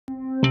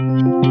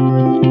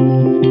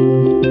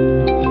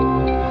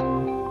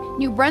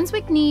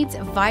Brunswick needs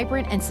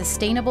vibrant and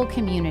sustainable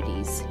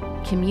communities,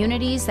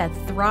 communities that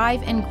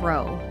thrive and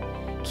grow,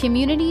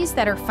 communities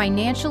that are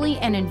financially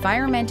and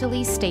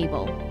environmentally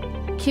stable,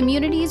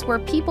 communities where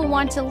people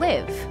want to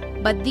live,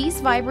 but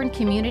these vibrant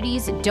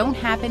communities don't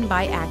happen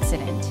by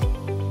accident.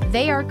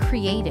 They are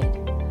created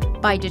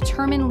by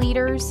determined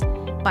leaders,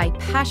 by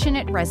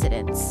passionate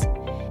residents,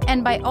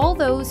 and by all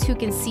those who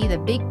can see the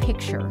big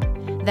picture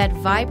that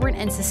vibrant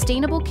and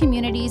sustainable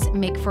communities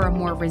make for a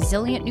more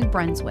resilient New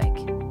Brunswick.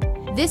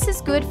 This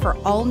is good for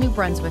all New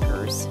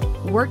Brunswickers.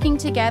 Working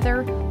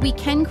together, we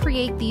can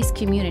create these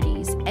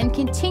communities and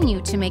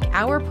continue to make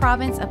our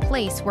province a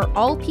place where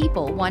all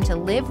people want to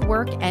live,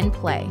 work, and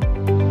play.